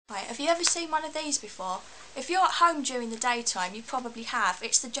Right, have you ever seen one of these before? If you're at home during the daytime, you probably have.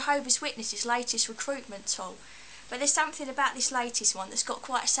 It's the Jehovah's Witnesses' latest recruitment tool. But there's something about this latest one that's got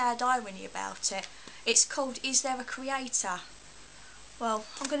quite a sad irony about it. It's called, Is There a Creator? Well,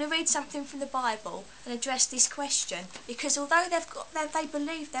 I'm going to read something from the Bible and address this question, because although they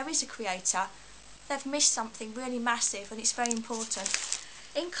believe there is a creator, they've missed something really massive, and it's very important.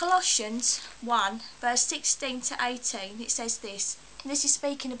 In Colossians 1, verse 16 to 18, it says this, and this is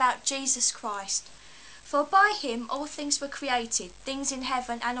speaking about Jesus Christ. For by him all things were created, things in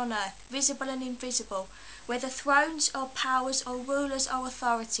heaven and on earth, visible and invisible, whether thrones or powers or rulers or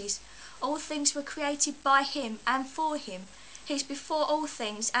authorities. All things were created by him and for him. He is before all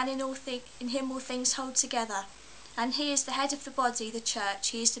things, and in him all things hold together. And he is the head of the body, the church.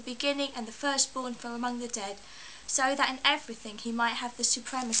 He is the beginning and the firstborn from among the dead, so that in everything he might have the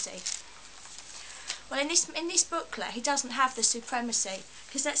supremacy. Well, in this booklet, he doesn't have the supremacy,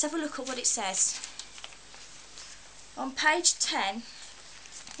 because let's have a look at what it says. On page 10,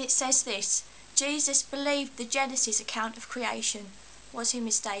 it says this: Jesus believed the Genesis account of creation. Was he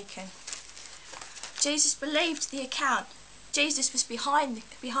mistaken? Jesus believed the account. Jesus was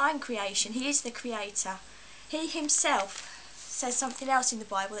behind creation. He is the creator. He himself says something else in the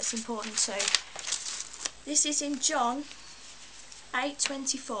Bible that's important too. This is in John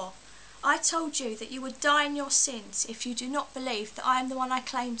 8:24. I told you that you would die in your sins if you do not believe that I am the one I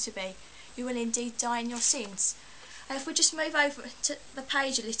claim to be. You will indeed die in your sins. And if we just move over to the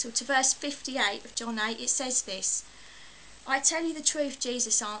page a little to verse 58 of John 8, it says this: I tell you the truth,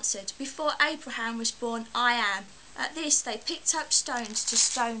 Jesus answered. Before Abraham was born, I am. At this they picked up stones to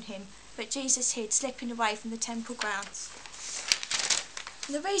stone him, but Jesus hid, slipping away from the temple grounds.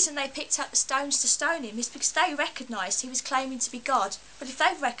 And the reason they picked up the stones to stone him is because they recognised he was claiming to be God. But if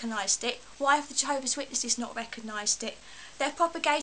they've recognised it, why have the Jehovah's Witnesses not recognised it? They're propagating